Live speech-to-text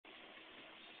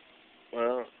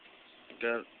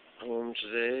got home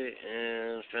today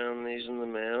and found these in the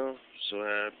mail. So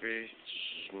happy. This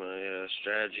is my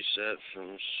strategy set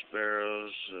from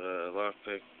Sparrow's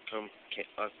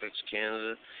Lockpicks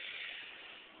Canada.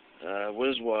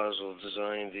 Wizwazzle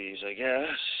designed these, I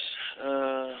guess.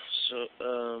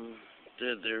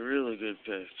 They're really good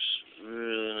picks.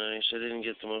 Really nice. I didn't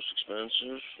get the most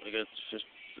expensive. I got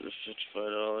the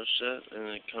 $55 set, and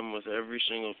they come with every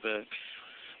single pick,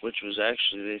 which was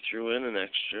actually, they threw in an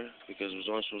extra because it was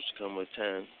only supposed to come with 10.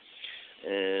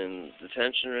 And the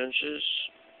tension wrenches,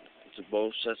 to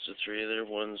both sets of three there.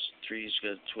 Three's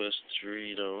got a twist,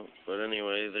 three don't. But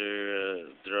anyway,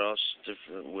 they're all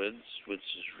different widths, which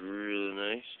is really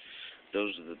nice.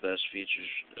 Those are the best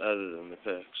features other than the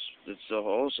picks. The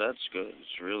whole set's good.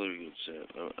 It's a really good set.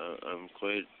 I'm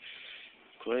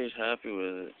quite happy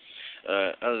with it.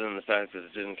 Other than the fact that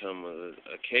it didn't come with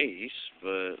a case,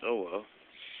 but oh well.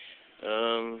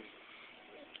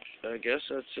 I guess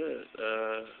that's it.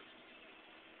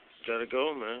 Gotta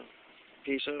go, man.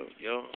 Peace out, yo.